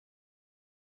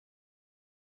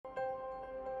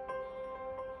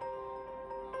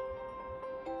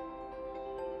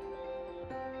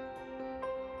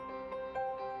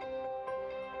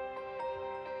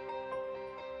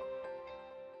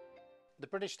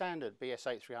British standard, BS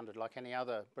 8300, like any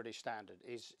other British standard,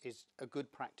 is a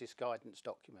good practice guidance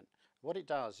document. What it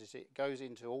does is it goes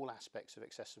into all aspects of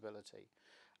accessibility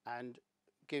and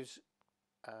gives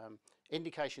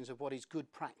indications of what is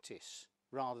good practice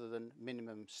rather than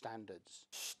minimum standards.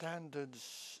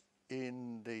 Standards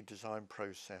in the design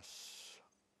process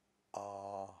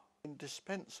are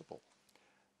indispensable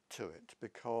to it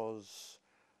because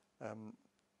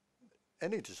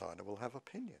any designer will have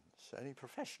opinions, any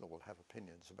professional will have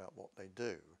opinions about what they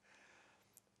do,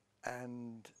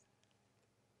 and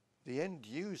the end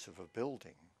user of a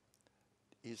building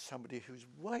is somebody who's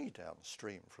way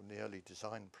downstream from the early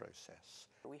design process.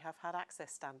 We have had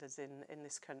access standards in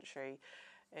this country,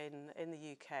 in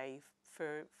the UK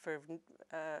for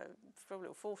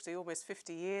 40, almost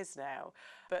 50 years now.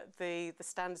 But the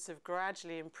standards have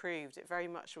gradually improved. It very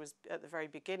much was, at the very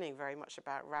beginning, very much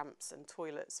about ramps and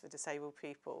toilets for disabled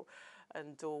people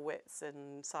and door widths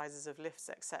and sizes of lifts,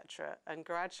 etc. And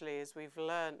gradually, as we've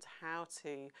learnt how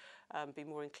to be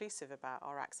more inclusive about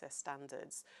our access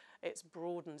standards, it's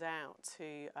broadened out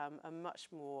to a much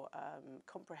more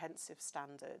comprehensive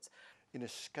standard.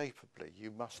 Inescapably,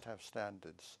 you must have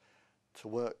standards to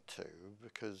work to,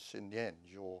 because in the end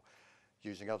you're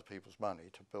using other people's money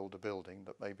to build a building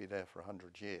that may be there for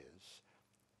 100 years.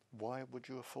 Why would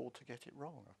you afford to get it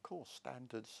wrong? Of course,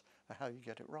 standards are how you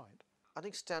get it right. I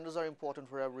think standards are important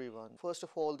for everyone. First of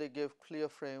all, they give clear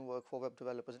framework for web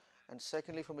developers. And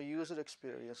secondly, from a user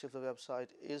experience, if the website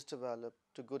is developed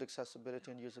to good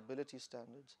accessibility and usability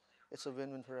standards, it's a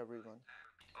win-win for everyone.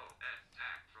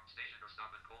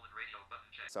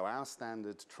 So our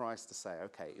standard tries to say,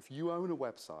 okay, if you own a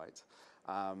website,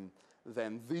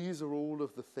 then these are all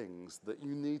of the things that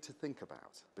you need to think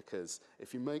about, because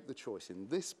if you make the choice in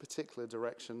this particular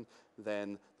direction,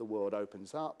 then the world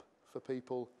opens up for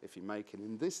people. If you make it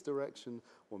in this direction,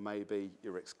 well, maybe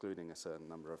you're excluding a certain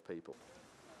number of people.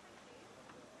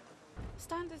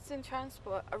 Standards in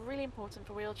transport are really important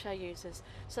for wheelchair users,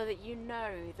 so that you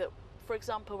know that, for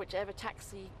example, whichever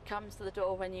taxi comes to the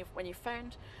door when you've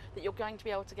phoned, that you're going to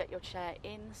be able to get your chair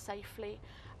in safely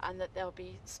and that there'll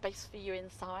be space for you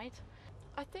inside.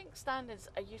 I think standards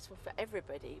are useful for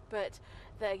everybody, but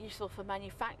they're useful for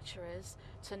manufacturers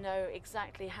to know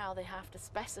exactly how they have to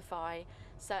specify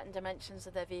certain dimensions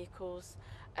of their vehicles,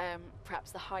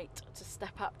 perhaps the height to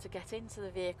step up to get into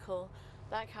the vehicle,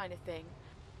 that kind of thing.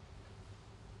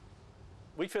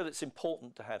 We feel it's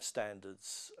important to have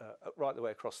standards right the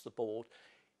way across the board.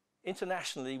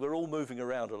 Internationally, we're all moving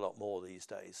around a lot more these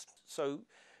days. So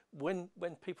when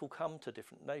people come to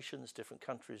different nations, different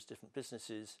countries, different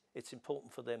businesses, it's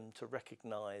important for them to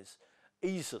recognise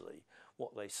easily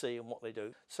what they see and what they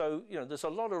do. So, you know, there's a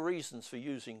lot of reasons for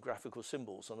using graphical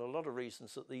symbols and a lot of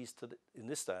reasons that these, in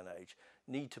this day and age,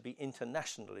 need to be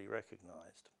internationally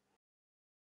recognised.